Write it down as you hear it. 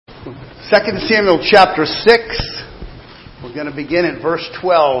2 Samuel chapter 6. We're going to begin at verse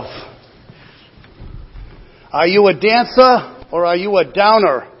 12. Are you a dancer or are you a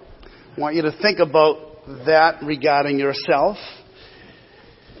downer? I want you to think about that regarding yourself.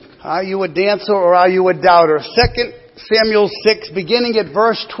 Are you a dancer or are you a doubter? 2 Samuel 6, beginning at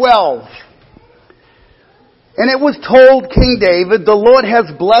verse 12. And it was told King David, the Lord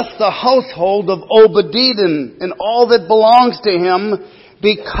has blessed the household of Obed-Edom and all that belongs to him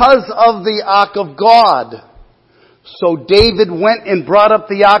because of the ark of God. So David went and brought up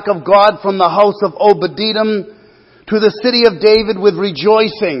the ark of God from the house of Obed-Edom to the city of David with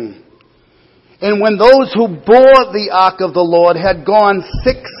rejoicing. And when those who bore the ark of the Lord had gone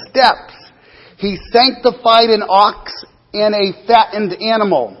 6 steps, he sanctified an ox and a fattened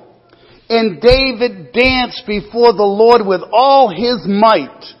animal. And David danced before the Lord with all his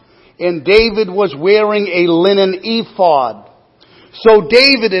might. And David was wearing a linen ephod. So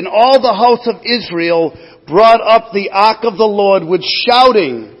David and all the house of Israel brought up the ark of the Lord with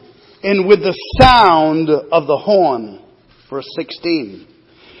shouting and with the sound of the horn. Verse 16.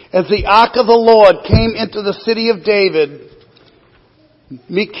 As the ark of the Lord came into the city of David,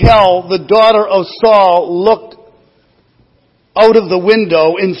 Michal, the daughter of Saul, looked out of the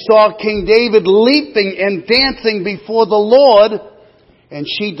window and saw King David leaping and dancing before the Lord, and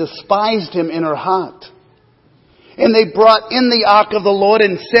she despised him in her heart. And they brought in the ark of the Lord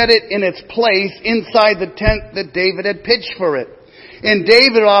and set it in its place inside the tent that David had pitched for it. And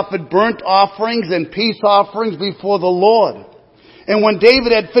David offered burnt offerings and peace offerings before the Lord. And when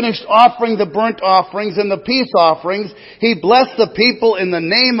David had finished offering the burnt offerings and the peace offerings, he blessed the people in the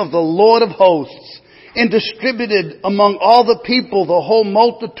name of the Lord of hosts, and distributed among all the people, the whole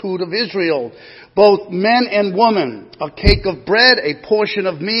multitude of Israel, both men and women, a cake of bread, a portion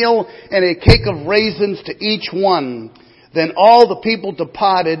of meal, and a cake of raisins to each one. Then all the people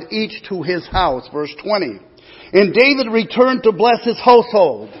departed, each to his house. Verse 20. And David returned to bless his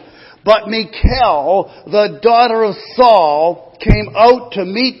household. But Michal, the daughter of Saul, came out to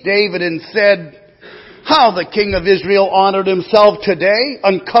meet David and said, how the king of Israel honored himself today,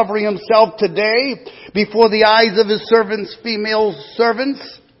 uncovering himself today before the eyes of his servants, female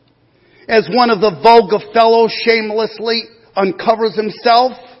servants, as one of the vulgar fellows shamelessly uncovers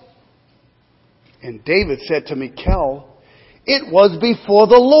himself. And David said to Michal, it was before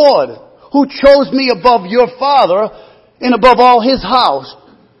the Lord who chose me above your father and above all his house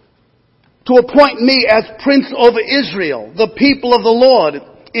to appoint me as prince over Israel, the people of the Lord.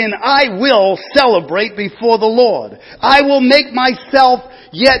 And I will celebrate before the Lord. I will make myself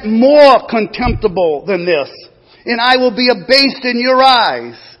yet more contemptible than this, and I will be abased in your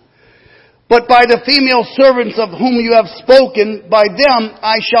eyes. But by the female servants of whom you have spoken, by them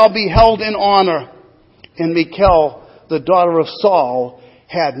I shall be held in honor. And Michal, the daughter of Saul,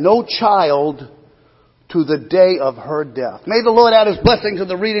 had no child to the day of her death. May the Lord add his blessing to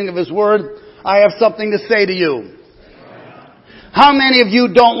the reading of his word. I have something to say to you. How many of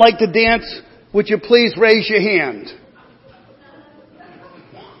you don't like to dance? Would you please raise your hand?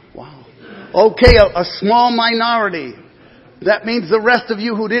 Wow. Okay, a small minority. That means the rest of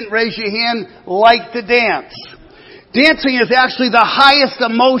you who didn't raise your hand like to dance. Dancing is actually the highest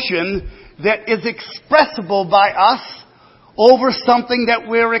emotion that is expressible by us over something that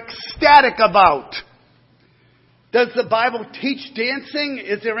we're ecstatic about. Does the Bible teach dancing?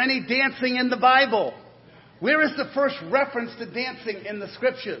 Is there any dancing in the Bible? Where is the first reference to dancing in the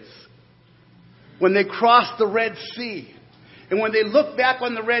scriptures? When they crossed the Red Sea. And when they looked back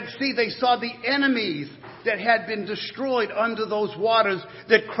on the Red Sea, they saw the enemies that had been destroyed under those waters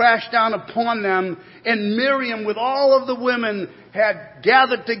that crashed down upon them. And Miriam, with all of the women, had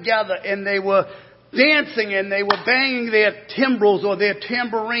gathered together and they were dancing and they were banging their timbrels or their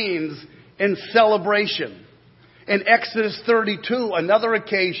tambourines in celebration. In Exodus 32, another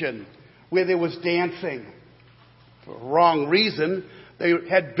occasion where there was dancing. For a wrong reason. They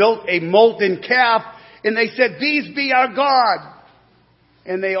had built a molten calf and they said, these be our God.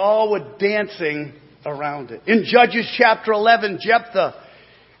 And they all were dancing around it. In Judges chapter 11, Jephthah,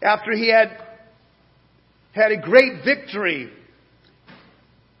 after he had a great victory,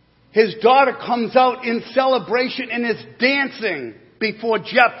 his daughter comes out in celebration and is dancing before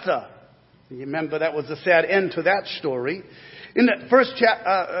Jephthah. You remember that was a sad end to that story. In the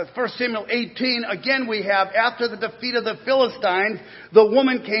first Samuel 18, again we have, after the defeat of the Philistines, the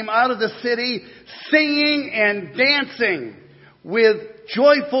woman came out of the city singing and dancing with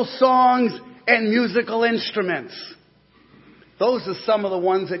joyful songs and musical instruments. Those are some of the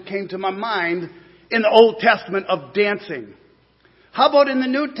ones that came to my mind in the Old Testament of dancing. How about in the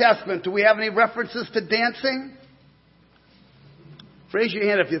New Testament? Do we have any references to dancing? Raise your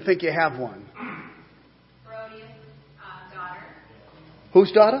hand if you think you have one. Herodias' daughter.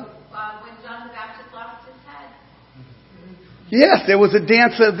 Whose daughter? When John the Baptist lost his head. Yes, there was a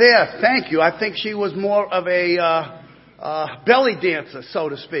dancer there. Thank you. I think she was more of a belly dancer, so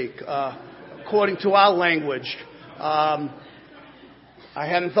to speak, according to our language. I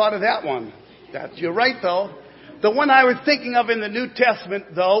hadn't thought of that one. You're right, though. The one I was thinking of in the New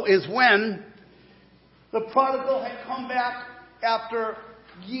Testament, though, is when the prodigal had come back after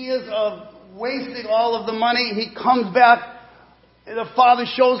years of wasting all of the money. He comes back. The father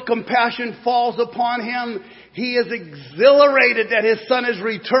shows compassion, falls upon him. He is exhilarated that his son has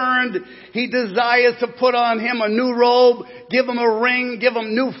returned. He desires to put on him a new robe, give him a ring, give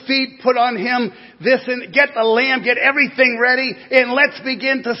him new feet, put on him this and get the lamb, get everything ready, and let's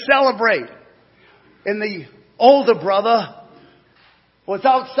begin to celebrate. And the older brother was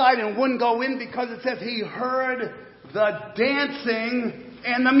outside and wouldn't go in because it says he heard the dancing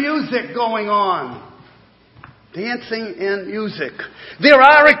and the music going on. Dancing and music. There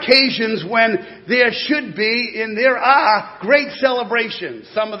are occasions when there should be, and there are, great celebrations.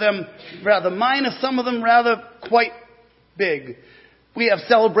 Some of them rather minor, some of them rather quite big. We have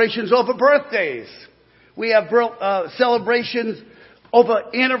celebrations over birthdays. We have celebrations over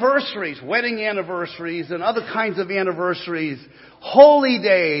anniversaries, wedding anniversaries and other kinds of anniversaries, holy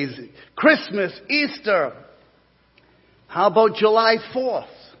days, Christmas, Easter. How about July 4th?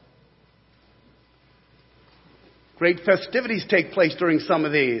 Great festivities take place during some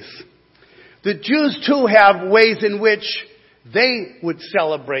of these. The Jews too have ways in which they would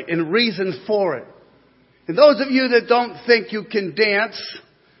celebrate and reasons for it. And those of you that don't think you can dance,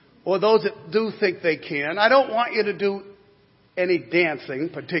 or those that do think they can, I don't want you to do any dancing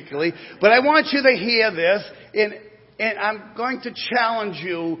particularly, but I want you to hear this, and I'm going to challenge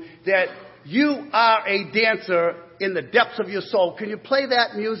you that you are a dancer in the depths of your soul. Can you play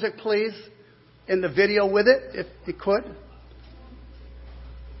that music, please? In the video with it, if you could.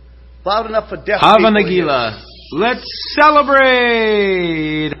 Loud enough for deaf Hava people. Nagila. Let's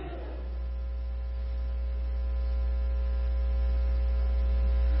celebrate!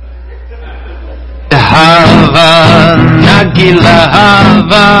 Hava Nagila,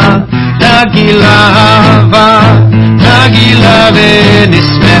 Hava Nagila, Hava Nagila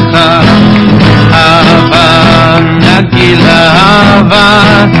v'nismecha. Hava Nagila, Hava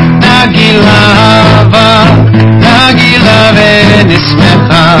Nagila, Hava Nagila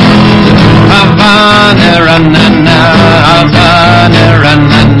v'nismecha. Hava neranana, Hava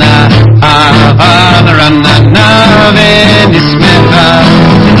neranana, Hava neranana v'nismecha.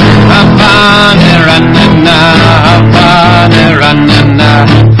 Hava neranana, Hava neranana,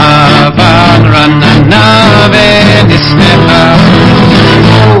 Hava neranana v'nismecha.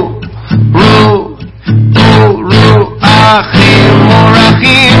 Achim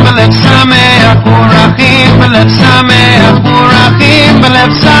urachim b'lev sameach urachim b'lev sameach urachim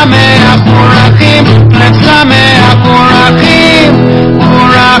b'lev sameach urachim b'lev sameach urachim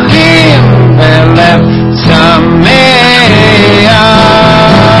urachim b'lev sameach.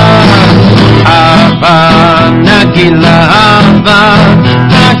 Hava nagila, hava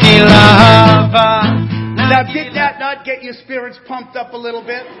nagila, hava. Now, did that not get your spirits pumped up a little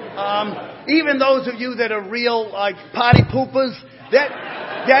bit? Even those of you that are real party poopers,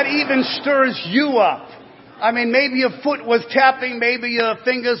 that even stirs you up. I mean, maybe your foot was tapping, maybe your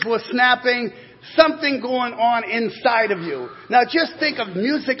fingers were snapping, something going on inside of you. Now, just think of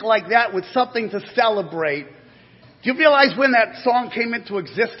music like that with something to celebrate. Do you realize when that song came into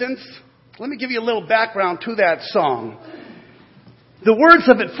existence? Let me give you a little background to that song. The words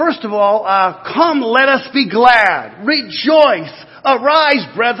of it, first of all, are, "Come, let us be glad. Rejoice. Arise,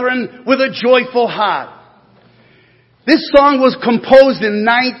 brethren, with a joyful heart." This song was composed in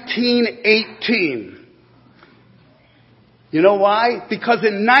 1918. You know why? Because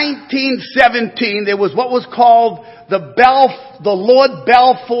in 1917, there was what was called the Lord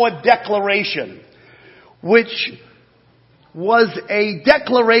Balfour Declaration, which was a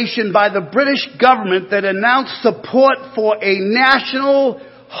declaration by the British government that announced support for a national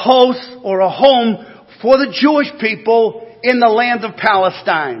host or a home for the Jewish people in the land of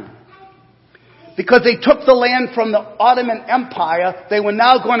Palestine. Because they took the land from the Ottoman Empire, they were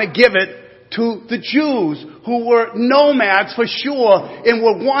now going to give it to the Jews, who were nomads for sure and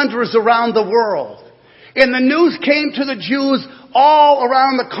were wanderers around the world. And the news came to the Jews all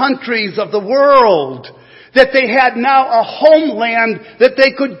around the countries of the world that they had now a homeland that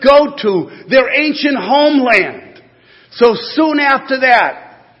they could go to, their ancient homeland. So soon after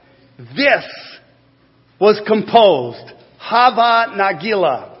that, this was composed, Hava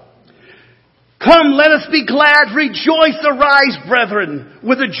Nagila. Come, let us be glad. Rejoice, arise, brethren,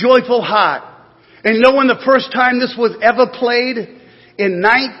 with a joyful heart. And you know when the first time this was ever played? In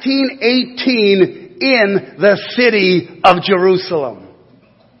 1918 in the city of Jerusalem.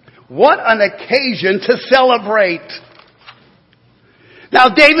 What an occasion to celebrate. Now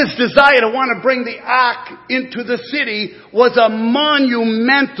David's desire to want to bring the ark into the city was a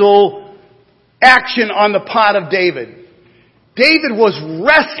monumental action on the part of David. David was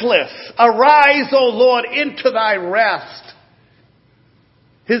restless. Arise, O Lord, into thy rest.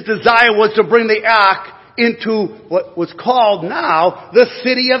 His desire was to bring the ark into what was called now the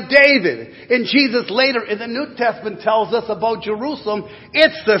city of David. And Jesus later in the New Testament tells us about Jerusalem.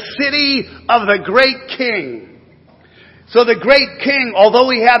 It's the city of the great king. So the great king, although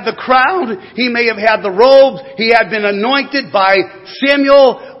he had the crown, he may have had the robes, he had been anointed by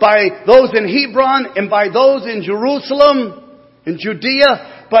Samuel, by those in Hebron, and by those in Jerusalem, in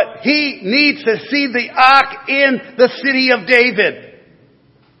Judea, but he needs to see the ark in the city of David.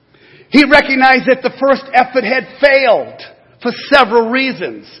 He recognized that the first effort had failed for several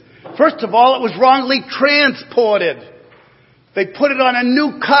reasons. First of all, it was wrongly transported. They put it on a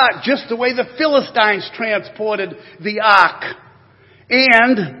new cart, just the way the Philistines transported the ark.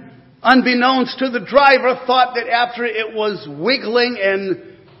 And, unbeknownst to the driver, thought that after it was wiggling and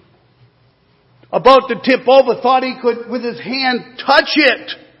about to tip over, thought he could, with his hand, touch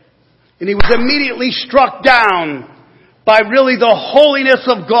it. And he was immediately struck down by really the holiness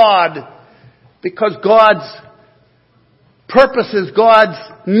of God, because God's purposes, God's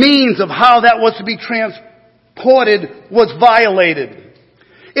means of how that was to be transported was violated.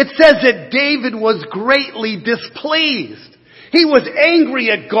 It says that David was greatly displeased. He was angry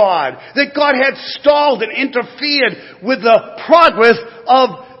at God, that God had stalled and interfered with the progress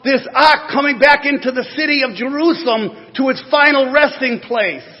of this ark coming back into the city of Jerusalem to its final resting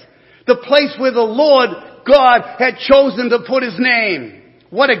place. The place where the Lord God had chosen to put his name.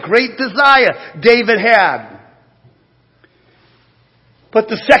 What a great desire David had. But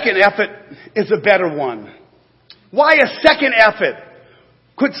the second effort is a better one. Why a second effort?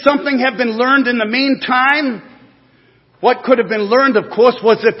 Could something have been learned in the meantime? What could have been learned, of course,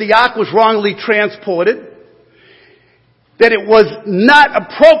 was that the ark was wrongly transported. That it was not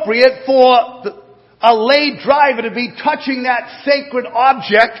appropriate for a lay driver to be touching that sacred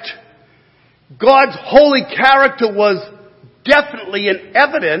object. God's holy character was definitely in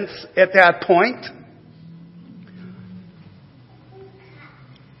evidence at that point.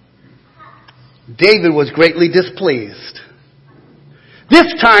 David was greatly displeased.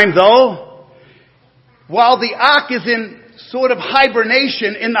 This time, though, while the ark is in sort of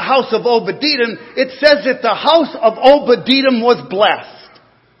hibernation in the house of Obed-Edom, it says that the house of Obed-Edom was blessed.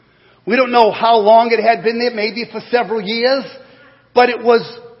 We don't know how long it had been there, maybe for several years, but it was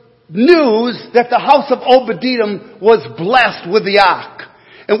news that the house of Obed-Edom was blessed with the ark.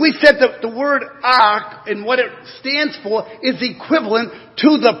 And we said that the word ark and what it stands for is equivalent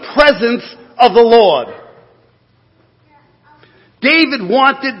to the presence of the Lord. David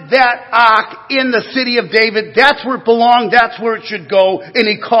wanted that ark in the city of David. That's where it belonged. That's where it should go. And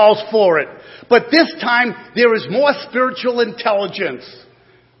he calls for it. But this time, there is more spiritual intelligence.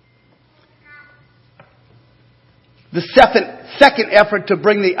 The second effort to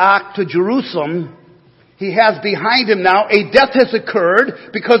bring the ark to Jerusalem, he has behind him now, a death has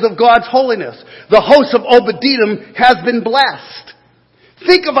occurred because of God's holiness. The house of Obed-Edom has been blessed.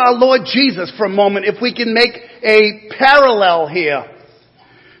 Think of our Lord Jesus for a moment, if we can make a parallel here.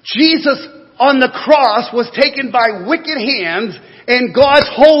 Jesus on the cross was taken by wicked hands, and God's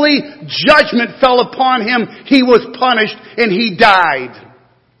holy judgment fell upon him. He was punished, and he died.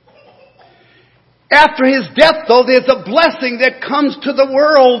 After his death, though, there's a blessing that comes to the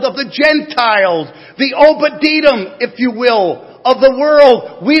world of the Gentiles, the Obed-Edom, if you will, of the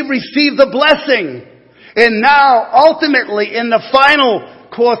world. We receive the blessing. And now, ultimately, in the final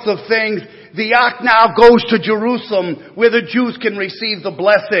course of things, the ark now goes to Jerusalem, where the Jews can receive the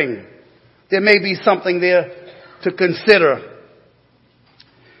blessing. There may be something there to consider.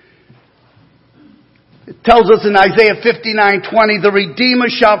 It tells us in Isaiah 59:20, the Redeemer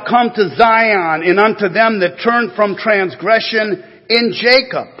shall come to Zion, and unto them that turn from transgression in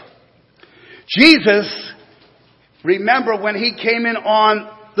Jacob. Jesus, remember when he came in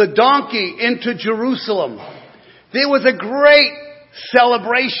on the donkey into Jerusalem, there was a great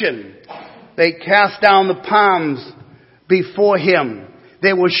celebration. They cast down the palms before him.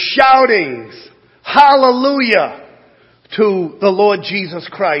 There were shoutings, hallelujah, to the Lord Jesus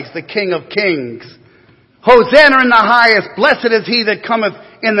Christ, the King of Kings. Hosanna in the highest, blessed is he that cometh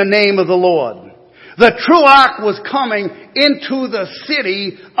in the name of the Lord. The true ark was coming into the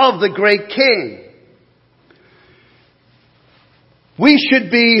city of the great king. We should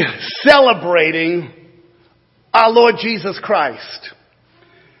be celebrating our Lord Jesus Christ.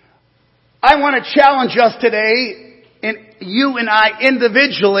 I want to challenge us today, and you and I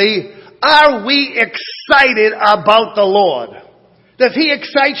individually, are we excited about the Lord? Does He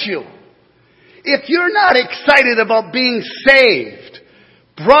excite you? If you're not excited about being saved,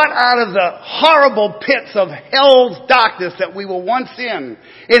 brought out of the horrible pits of hell's darkness that we were once in,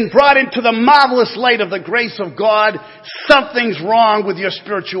 and brought into the marvelous light of the grace of God, something's wrong with your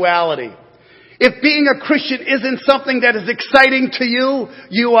spirituality. If being a Christian isn't something that is exciting to you,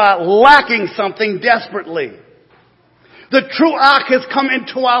 you are lacking something desperately. The true ark has come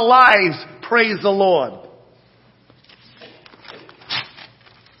into our lives. Praise the Lord.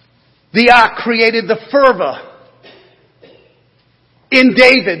 The ark created the fervor in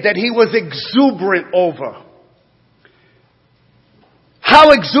David that he was exuberant over.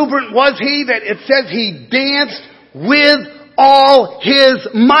 How exuberant was he that it says he danced with all his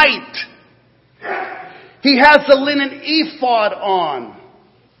might. He has the linen ephod on.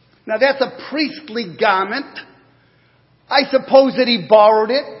 Now that's a priestly garment. I suppose that he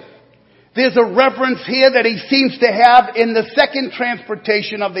borrowed it. There's a reverence here that he seems to have in the second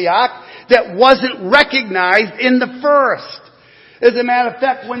transportation of the ark that wasn't recognized in the first. As a matter of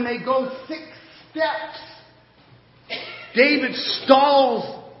fact, when they go 6 steps, David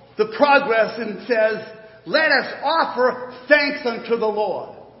stalls the progress and says, "Let us offer thanks unto the Lord."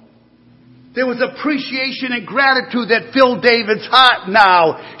 There was appreciation and gratitude that filled David's heart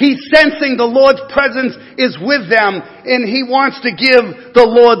now. He's sensing the Lord's presence is with them, and he wants to give the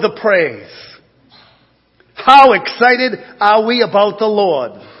Lord the praise. How excited are we about the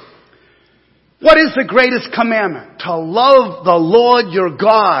Lord? What is the greatest commandment? To love the Lord your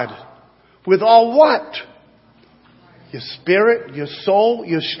God with all what? Your spirit, your soul,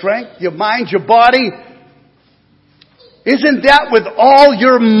 your strength, your mind, your body. Isn't that with all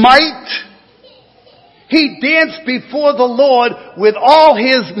your might? He danced before the Lord with all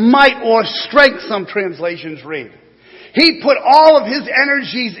his might or strength, some translations read. He put all of his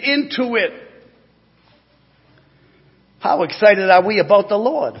energies into it. How excited are we about the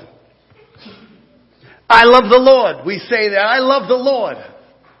Lord? I love the Lord. We say that. I love the Lord.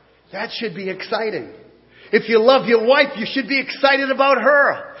 That should be exciting. If you love your wife, you should be excited about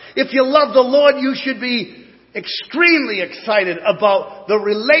her. If you love the Lord, you should be extremely excited about the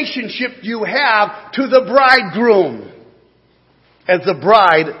relationship you have to the bridegroom as the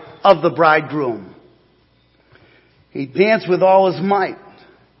bride of the bridegroom. He danced with all his might.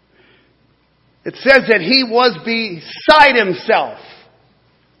 It says that he was beside himself.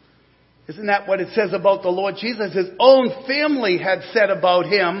 Isn't that what it says about the Lord Jesus? His own family had said about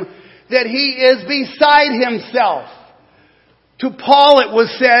him that he is beside himself. To Paul it was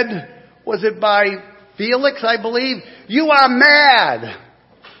said, was it by Felix, I believe? You are mad.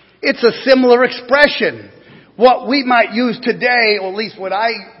 It's a similar expression. What we might use today, or at least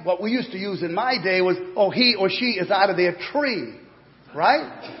what we used to use in my day was, oh, he or she is out of their tree.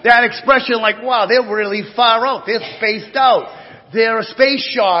 Right? That expression like, wow, they're really far out. They're spaced out. They're a space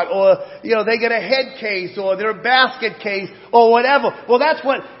shot, or, they get a head case, or they're a basket case, or whatever. Well, that's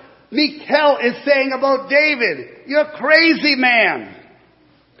what Michal is saying about David. You're a crazy man.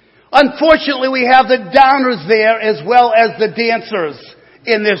 Unfortunately, we have the downers there as well as the dancers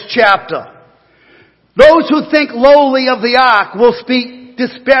in this chapter. Those who think lowly of the ark will speak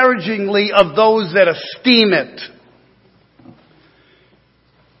disparagingly of those that esteem it.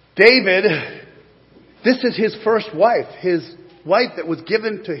 David, this is his first wife, his wife that was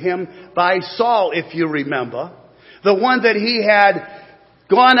given to him by Saul, if you remember. The one that he had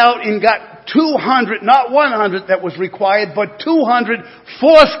gone out and got 200, not 100 that was required, but 200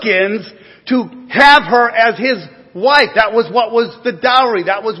 foreskins to have her as his wife. That was what was the dowry.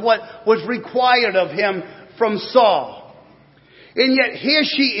 That was what was required of him from Saul. And yet here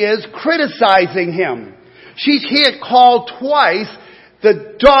she is criticizing him. She's here called twice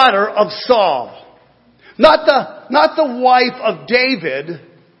the daughter of Saul. Not the wife of David,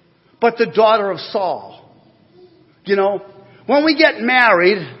 but the daughter of Saul. When we get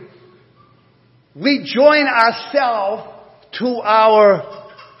married, we join ourselves to our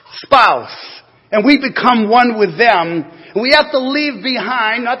spouse, and we become one with them. And we have to leave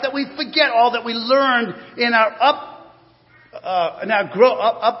behind, not that we forget all that we learned in our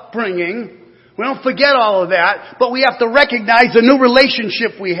upbringing. We don't forget all of that, but we have to recognize the new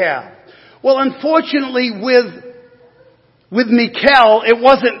relationship we have. Well, unfortunately, with Michal, it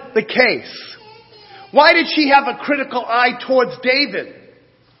wasn't the case. Why did she have a critical eye towards David?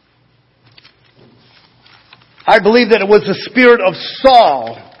 I believe that it was the spirit of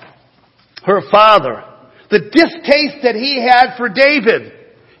Saul, her father. The distaste that he had for David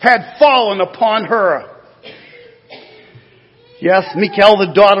had fallen upon her. Yes, Michal,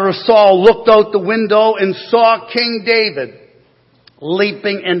 the daughter of Saul, looked out the window and saw King David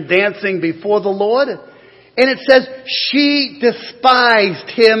leaping and dancing before the Lord. And it says, she despised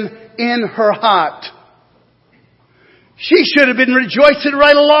him in her heart. She should have been rejoicing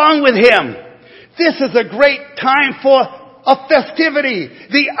right along with him. This is a great time for a festivity.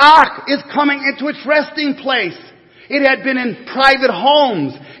 The ark is coming into its resting place. It had been in private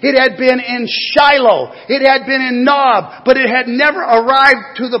homes. It had been in Shiloh. It had been in Nob. But it had never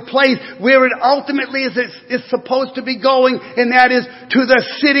arrived to the place where it ultimately is supposed to be going. And that is to the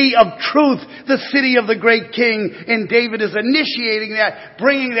city of truth. The city of the great king. And David is initiating that,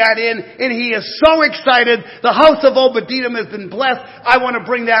 bringing that in. And he is so excited. The house of Obed-Edom has been blessed. I want to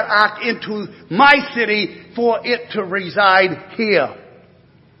bring that ark into my city for it to reside here.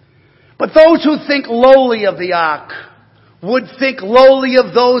 But those who think lowly of the ark would think lowly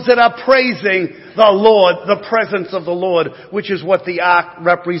of those that are praising the Lord, the presence of the Lord, which is what the ark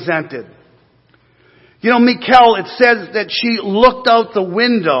represented. You know, Michal, it says that she looked out the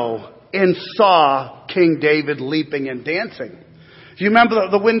window and saw King David leaping and dancing. Do you remember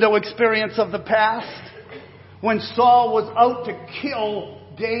the window experience of the past? When Saul was out to kill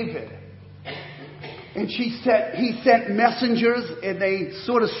David. And he sent messengers and they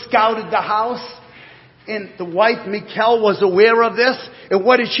sort of scouted the house. And the wife, Michal, was aware of this. And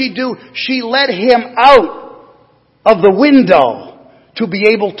what did she do? She let him out of the window to be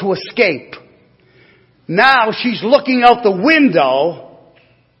able to escape. Now she's looking out the window.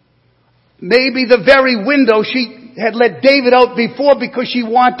 Maybe the very window she had let David out before because she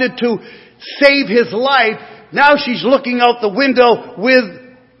wanted to save his life. Now she's looking out the window with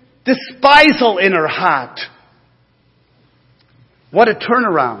despisal in her heart. What a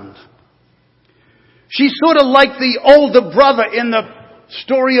turnaround. She's sort of like the older brother in the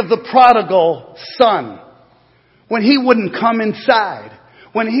story of the prodigal son. When he wouldn't come inside.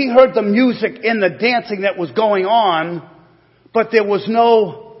 When he heard the music and the dancing that was going on, but there was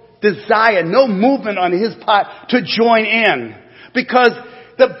no desire, no movement on his part to join in. Because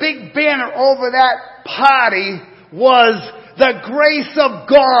the big banner over that party was, the grace of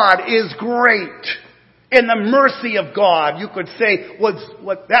God is great. And the mercy of God, you could say, was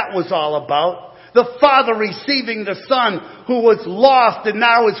what that was all about. The father receiving the son who was lost and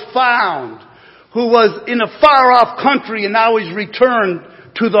now is found. Who was in a far off country and now is returned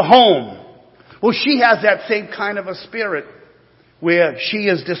to the home. Well, she has that same kind of a spirit where she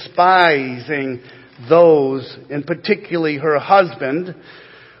is despising those, and particularly her husband,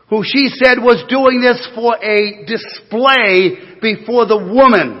 who she said was doing this for a display before the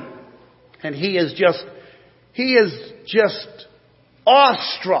woman. And he is just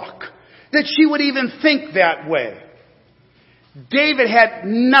awestruck that she would even think that way. David had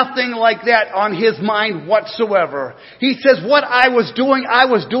nothing like that on his mind whatsoever. He says, what I was doing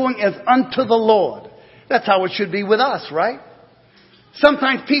as unto the Lord. That's how it should be with us, right?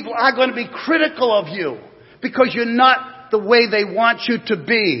 Sometimes people are going to be critical of you because you're not the way they want you to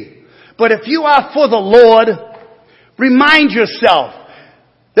be. But if you are for the Lord, remind yourself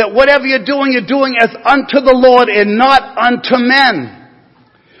that whatever you're doing as unto the Lord and not unto men.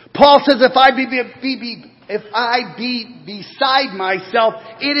 Paul says, if I be beside myself,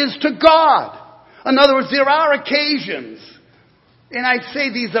 it is to God. In other words, there are occasions, and I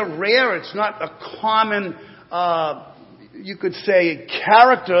say these are rare, it's not a common, you could say,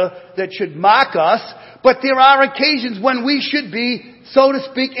 character that should mark us, but there are occasions when we should be, so to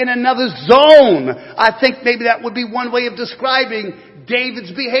speak, in another zone. I think maybe that would be one way of describing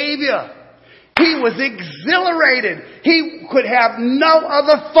David's behavior. He was exhilarated. He could have no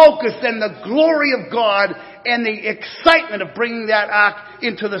other focus than the glory of God and the excitement of bringing that ark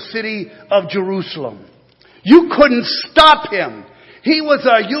into the city of Jerusalem. You couldn't stop him. He was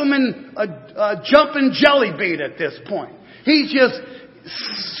a human jumping jelly bean at this point. He's just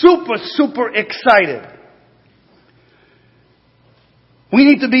super excited. We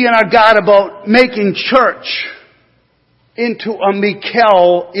need to be on our guard about making church into a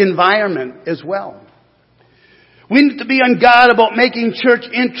Michal environment as well. We need to be on guard about making church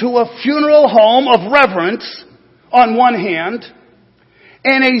into a funeral home of reverence on one hand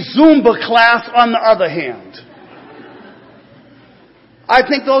and a Zumba class on the other hand. I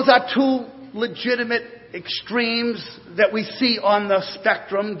think those are two legitimate extremes that we see on the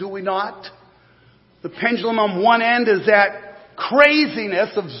spectrum, do we not? The pendulum on one end is that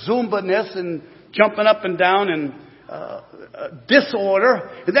craziness of Zumba-ness and jumping up and down and disorder.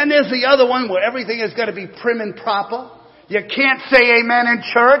 And then there's the other one where everything is going to be prim and proper. You can't say amen in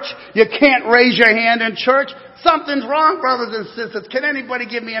church. You can't raise your hand in church. Something's wrong, brothers and sisters. Can anybody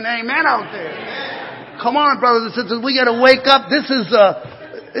give me an amen out there? Come on, brothers and sisters. We got to wake up. This is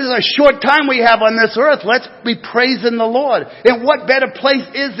a short time we have on this earth. Let's be praising the Lord. And what better place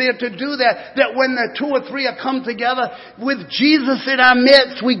is there to do that? That when the two or three are come together with Jesus in our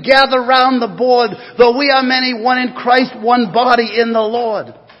midst, we gather round the board. Though we are many, one in Christ, one body in the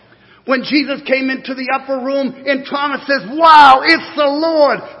Lord. When Jesus came into the upper room and Thomas says, wow, it's the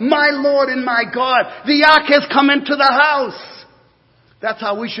Lord, my Lord and my God. The ark has come into the house. That's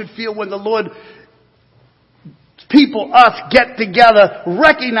how we should feel when the Lord, people, us, get together,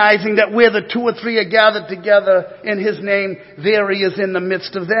 recognizing that where the two or three are gathered together in His name, there He is in the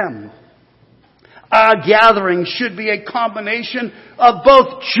midst of them. Our gathering should be a combination of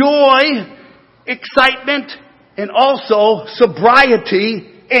both joy, excitement, and also sobriety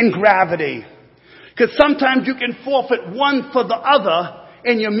and gravity. Because sometimes you can forfeit one for the other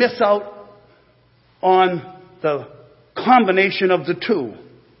and you miss out on the combination of the two.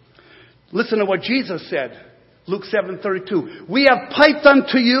 Listen to what Jesus said. Luke 7:32. We have piped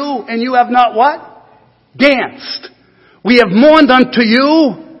unto you and you have not what? Danced. We have mourned unto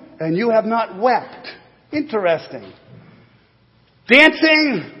you and you have not wept. Interesting.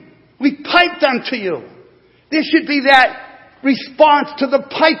 Dancing, we piped unto you. There should be that response to the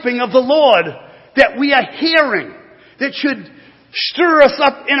piping of the Lord that we are hearing, that should stir us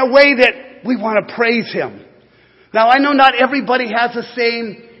up in a way that we want to praise Him. Now, I know not everybody has the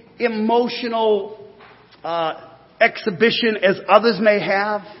same emotional exhibition as others may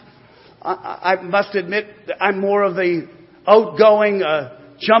have. I must admit that I'm more of the outgoing,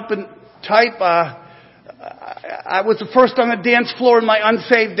 jumping type. I was the first on the dance floor in my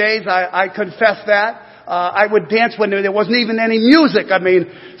unsaved days. I confess that. I would dance when there wasn't even any music. I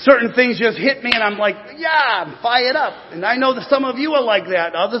mean, certain things just hit me and I'm like, yeah, I'm fired up. And I know that some of you are like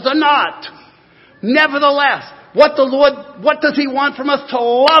that. Others are not. Nevertheless, what does He want from us? To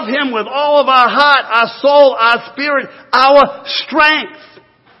love Him with all of our heart, our soul, our spirit, our strength.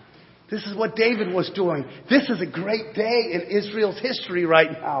 This is what David was doing. This is a great day in Israel's history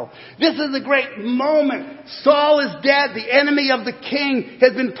right now. This is a great moment. Saul is dead. The enemy of the king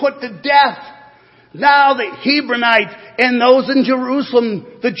has been put to death. Now the Hebronites and those in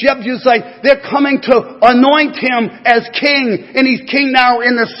Jerusalem, the Jebusites, they're coming to anoint him as king. And he's king now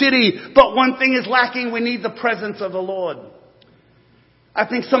in the city. But one thing is lacking. We need the presence of the Lord. I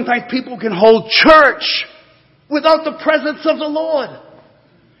think sometimes people can hold church without the presence of the Lord.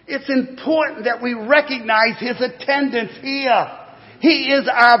 It's important that we recognize His attendance here. He is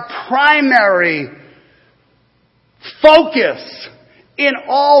our primary focus. In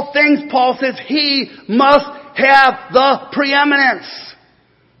all things, Paul says, He must have the preeminence.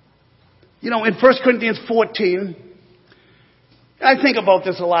 You know, in 1 Corinthians 14, I think about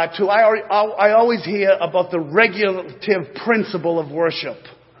this a lot too. I always hear about the regulative principle of worship.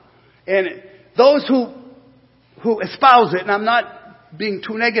 And those who espouse it, and I'm not being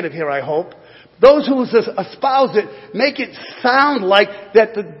too negative here, I hope. Those who espouse it make it sound like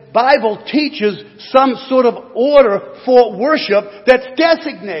that the Bible teaches some sort of order for worship that's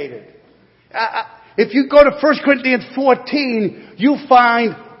designated. If you go to 1 Corinthians 14, you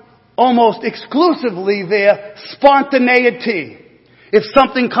find almost exclusively there spontaneity. If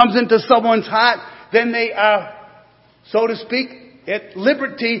something comes into someone's heart, then they are, so to speak, at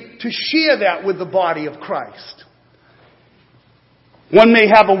liberty to share that with the body of Christ. One may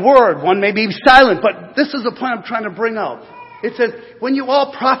have a word, one may be silent, but this is the point I'm trying to bring out. It says, when you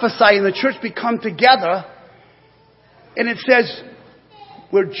all prophesy and the church become together, and it says,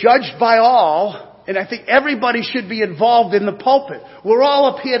 we're judged by all, and I think everybody should be involved in the pulpit. We're all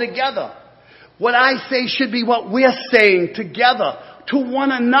up here together. What I say should be what we're saying together to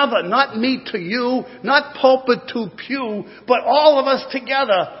one another, not me to you, not pulpit to pew, but all of us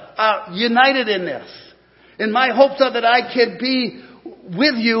together are united in this. And my hopes are that I can be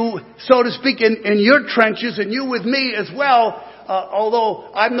with you, so to speak, in your trenches, and you with me as well,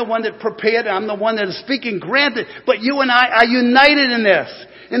 although I'm the one that prepared, and I'm the one that is speaking, granted, but you and I are united in this.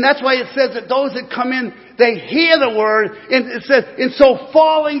 And that's why it says that those that come in, they hear the word, and it says, and so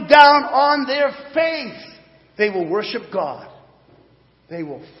falling down on their face, they will worship God. They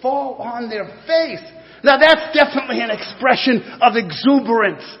will fall on their face. Now that's definitely an expression of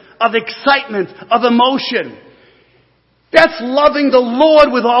exuberance, of excitement, of emotion. That's loving the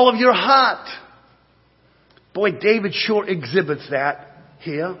Lord with all of your heart. Boy, David sure exhibits that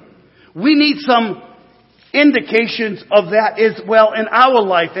here. We need some indications of that as well in our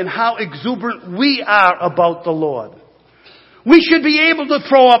life and how exuberant we are about the Lord. We should be able to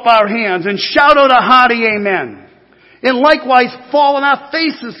throw up our hands and shout out a hearty amen. And likewise fall on our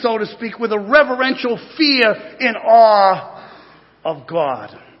faces, so to speak, with a reverential fear and awe of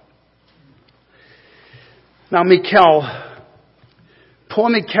God. Now, poor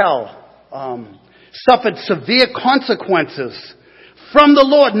Michal, suffered severe consequences from the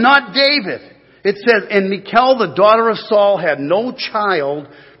Lord, not David. It says, and Michal, the daughter of Saul, had no child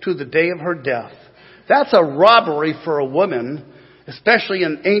to the day of her death. That's a robbery for a woman, especially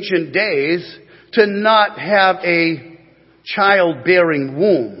in ancient days, to not have a childbearing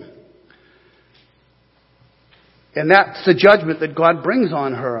womb. And that's the judgment that God brings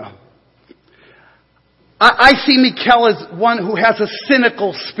on her. I see Michal as one who has a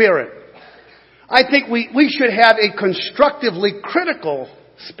cynical spirit. I think we should have a constructively critical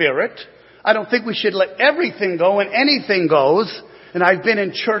spirit. I don't think we should let everything go and anything goes. And I've been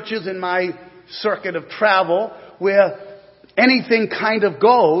in churches in my circuit of travel where anything kind of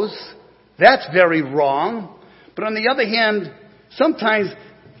goes. That's very wrong. But on the other hand, sometimes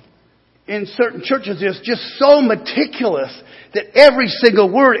in certain churches it's just so meticulous that every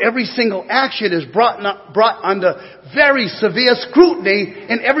single word, every single action is brought under very severe scrutiny,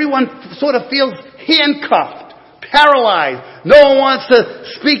 and everyone sort of feels handcuffed, paralyzed. No one wants to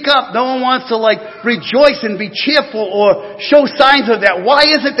speak up. No one wants to rejoice and be cheerful or show signs of that. Why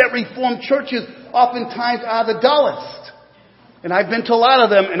is it that Reformed churches oftentimes are the dullest? And I've been to a lot of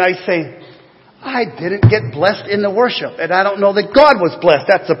them, and I say, I didn't get blessed in the worship, and I don't know that God was blessed.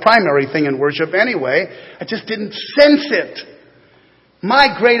 That's the primary thing in worship anyway. I just didn't sense it.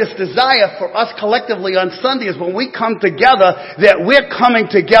 My greatest desire for us collectively on Sunday is when we come together, that we're coming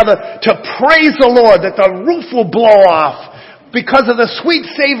together to praise the Lord, that the roof will blow off because of the sweet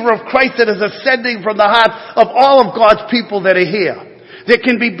savor of Christ that is ascending from the heart of all of God's people that are here. That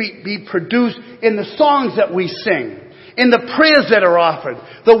can be produced in the songs that we sing, in the prayers that are offered,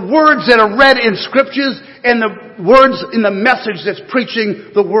 the words that are read in scriptures, and the words in the message that's preaching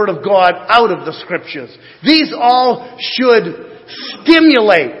the Word of God out of the scriptures. These all should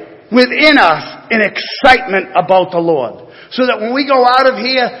stimulate within us an excitement about the Lord. So that when we go out of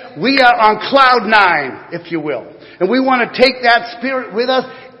here, we are on cloud 9, if you will. And we want to take that spirit with us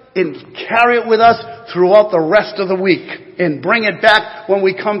and carry it with us throughout the rest of the week. And bring it back when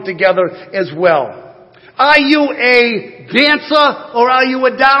we come together as well. Are you a dancer or are you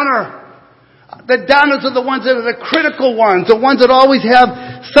a downer? The downers are the ones that are the critical ones, the ones that always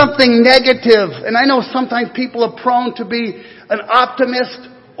have something negative. And I know sometimes people are prone to be an optimist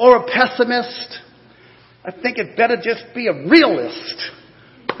or a pessimist. I think it better just be a realist.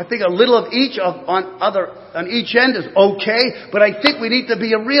 I think a little of each on each end is okay, but I think we need to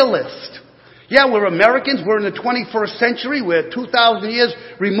be a realist. Yeah, we're Americans. We're in the 21st century. We're 2,000 years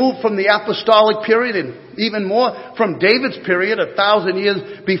removed from the apostolic period and even more from David's period, 1,000 years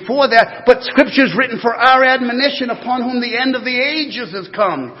before that. But Scripture's written for our admonition, upon whom the end of the ages has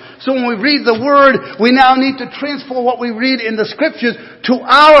come. So when we read the Word, we now need to transfer what we read in the Scriptures to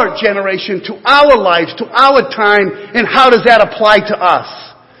our generation, to our lives, to our time, and how does that apply to us?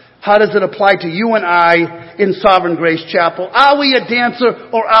 How does it apply to you and I in Sovereign Grace Chapel? Are we a dancer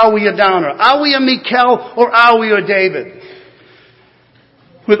or are we a downer? Are we a Michal or are we a David?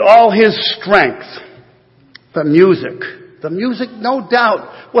 With all his strength, the music no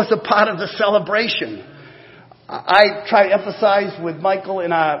doubt was a part of the celebration. I try to emphasize with Michael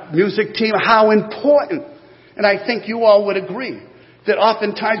and our music team how important, and I think you all would agree, that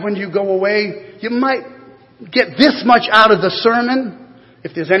oftentimes when you go away, you might get this much out of the sermon,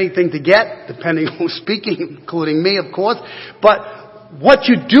 if there's anything to get, depending on who's speaking, including me, of course. But what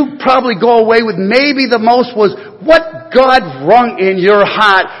you do probably go away with maybe the most was what God wrung in your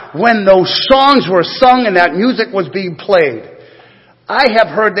heart when those songs were sung and that music was being played. I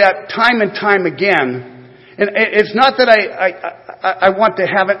have heard that time and time again. And it's not that I want to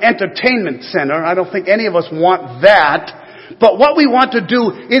have an entertainment center. I don't think any of us want that. But what we want to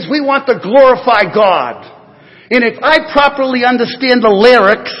do is we want to glorify God. And if I properly understand the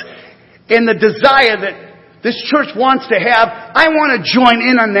lyrics and the desire that this church wants to have, I want to join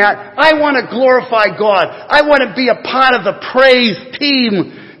in on that. I want to glorify God. I want to be a part of the praise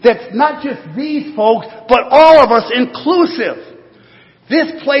team that's not just these folks, but all of us inclusive.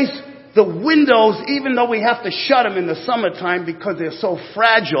 This place, the windows, even though we have to shut them in the summertime because they're so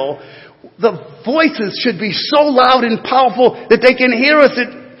fragile, the voices should be so loud and powerful that they can hear us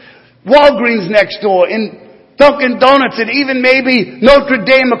at Walgreens next door, in Dunkin' Donuts, and even maybe Notre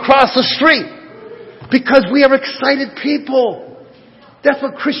Dame across the street. Because we are excited people. That's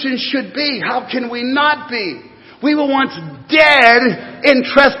what Christians should be. How can we not be? We were once dead in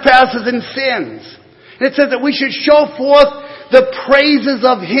trespasses and sins. And it says that we should show forth the praises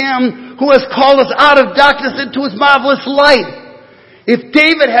of Him who has called us out of darkness into His marvelous light. If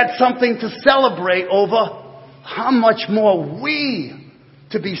David had something to celebrate over, how much more we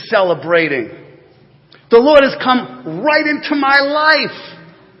to be celebrating? The Lord has come right into my life.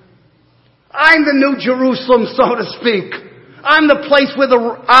 I'm the New Jerusalem, so to speak. I'm the place where the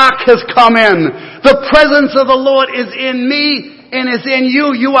ark has come in. The presence of the Lord is in me and is in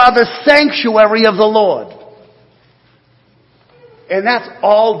you. You are the sanctuary of the Lord. And that's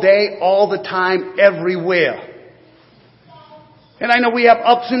all day, all the time, everywhere. And I know we have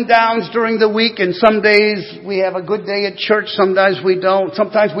ups and downs during the week, and some days we have a good day at church, sometimes we don't.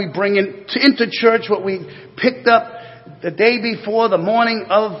 Sometimes we bring into church what we picked up the day before, the morning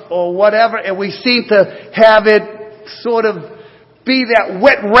of, or whatever, and we seem to have it sort of be that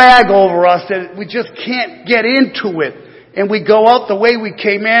wet rag over us that we just can't get into it. And we go out the way we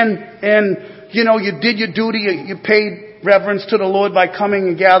came in, and, you know, you did your duty, you paid reverence to the Lord by coming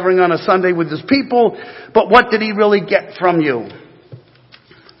and gathering on a Sunday with His people, but what did He really get from you?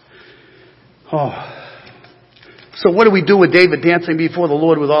 Oh. So what do we do with David dancing before the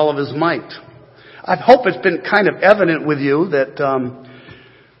Lord with all of his might? I hope it's been kind of evident with you that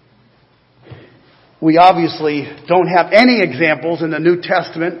we obviously don't have any examples in the New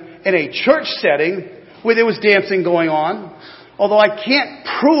Testament in a church setting where there was dancing going on. Although I can't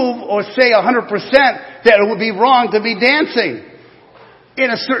prove or say 100% that it would be wrong to be dancing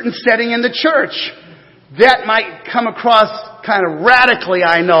in a certain setting in the church. That might come across kind of radically,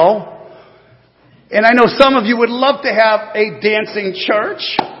 I know. And I know some of you would love to have a dancing church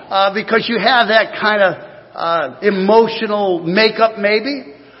because you have that kind of emotional makeup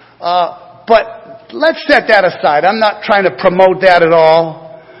maybe. But let's set that aside. I'm not trying to promote that at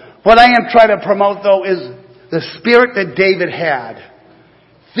all. What I am trying to promote, though, is the spirit that David had.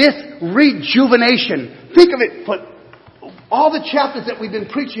 This rejuvenation. Think of it, for all the chapters that we've been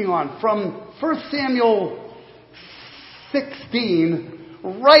preaching on, from 1 Samuel 16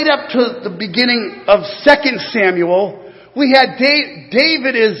 right up to the beginning of 2 Samuel, we had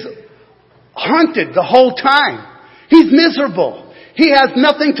David is haunted the whole time. He's miserable. He has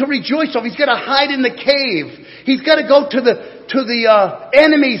nothing to rejoice over. He's got to hide in the cave. He's got to go to the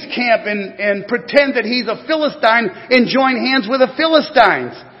enemy's camp and pretend that he's a Philistine and join hands with the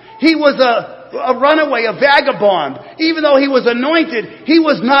Philistines. He was a runaway, a vagabond. Even though he was anointed, he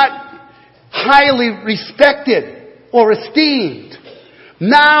was not highly respected or esteemed.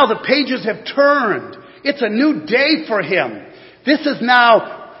 Now the pages have turned. It's a new day for him. This is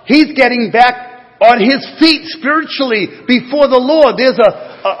now, he's getting back on his feet spiritually before the Lord. There's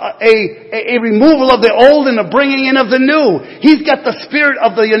a removal of the old and a bringing in of the new. He's got the spirit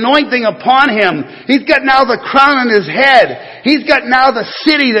of the anointing upon him. He's got now the crown on his head. He's got now the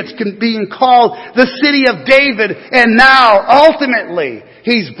city that's being called the city of David. And now, ultimately,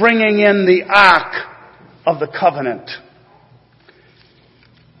 he's bringing in the ark of the covenant.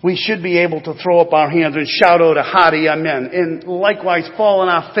 We should be able to throw up our hands and shout out a hearty amen. And likewise fall on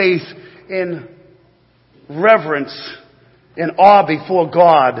our face in reverence and awe before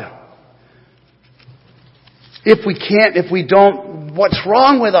God. If we can't, if we don't, what's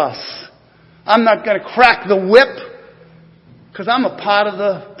wrong with us? I'm not going to crack the whip because I'm a part of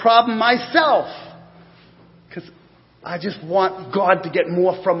the problem myself. Because I just want God to get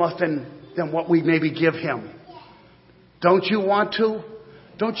more from us than what we maybe give Him. Don't you want to?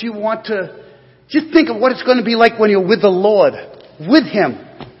 Don't you want to? Just think of what it's going to be like when you're with the Lord, with Him.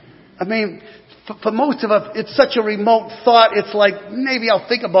 I mean, for most of us, it's such a remote thought. It's like, maybe I'll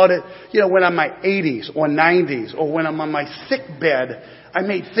think about it, when I'm in my 80s or 90s or when I'm on my sick bed. I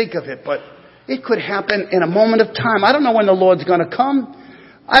may think of it, but it could happen in a moment of time. I don't know when the Lord's going to come.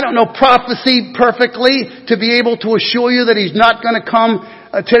 I don't know prophecy perfectly to be able to assure you that He's not going to come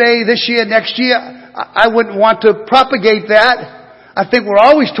today, this year, next year. I wouldn't want to propagate that. I think we're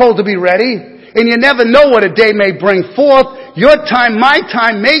always told to be ready, and you never know what a day may bring forth. Your time, my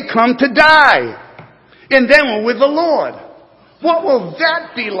time may come to die. And then we're with the Lord. What will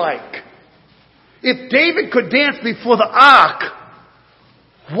that be like? If David could dance before the ark,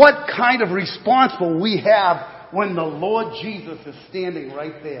 what kind of response will we have when the Lord Jesus is standing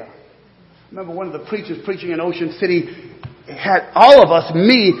right there? I remember one of the preachers preaching in Ocean City had all of us,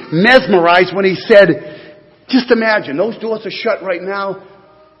 me, mesmerized when he said, just imagine, those doors are shut right now.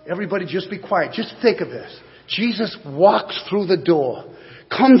 Everybody just be quiet. Just think of this. Jesus walks through the door,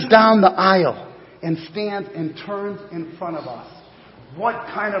 comes down the aisle, and stands and turns in front of us. What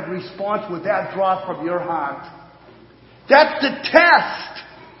kind of response would that draw from your heart? That's the test.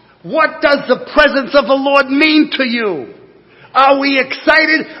 What does the presence of the Lord mean to you? Are we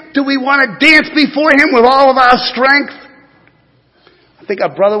excited? Do we want to dance before Him with all of our strength? I think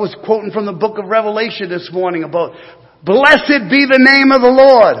our brother was quoting from the book of Revelation this morning about, blessed be the name of the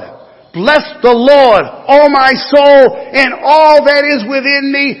Lord. Bless the Lord, O my soul, and all that is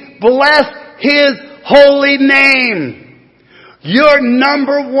within me. Bless His holy name. Your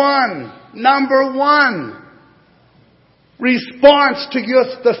number one response to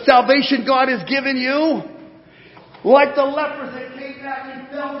the salvation God has given you, like the lepers that came back and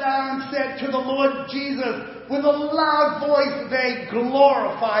fell down and said to the Lord Jesus, with a loud voice they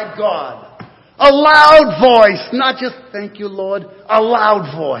glorified God. A loud voice, not just thank you Lord, a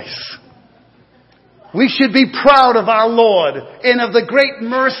loud voice. We should be proud of our Lord and of the great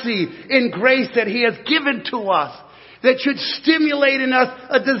mercy and grace that He has given to us, that should stimulate in us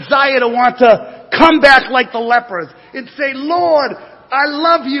a desire to want to come back like the lepers and say, Lord, I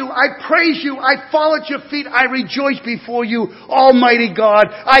love you, I praise you, I fall at your feet, I rejoice before you, Almighty God.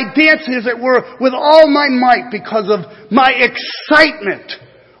 I dance, as it were, with all my might because of my excitement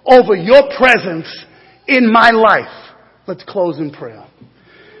over your presence in my life. Let's close in prayer.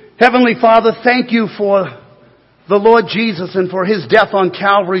 Heavenly Father, thank you for the Lord Jesus and for His death on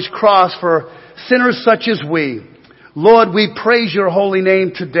Calvary's cross for sinners such as we. Lord, we praise your holy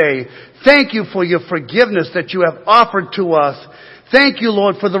name today. Thank you for your forgiveness that you have offered to us. Thank you,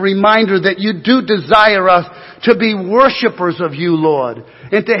 Lord, for the reminder that you do desire us to be worshipers of you, Lord,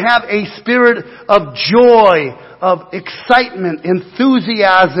 and to have a spirit of joy, of excitement,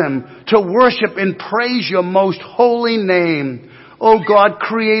 enthusiasm, to worship and praise your most holy name. Oh God,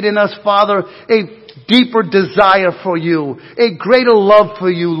 create in us, Father, a deeper desire for you, a greater love for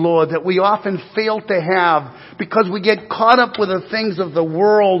you, Lord, that we often fail to have because we get caught up with the things of the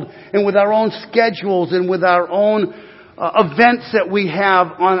world and with our own schedules and with our own events that we have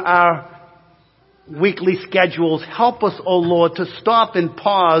on our weekly schedules. Help us, oh Lord, to stop and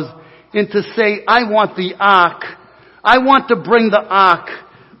pause and to say, I want the ark. I want to bring the ark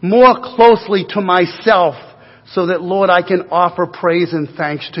more closely to myself so that, Lord, I can offer praise and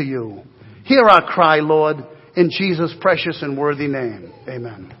thanks to you. Hear our cry, Lord, in Jesus' precious and worthy name.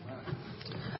 Amen.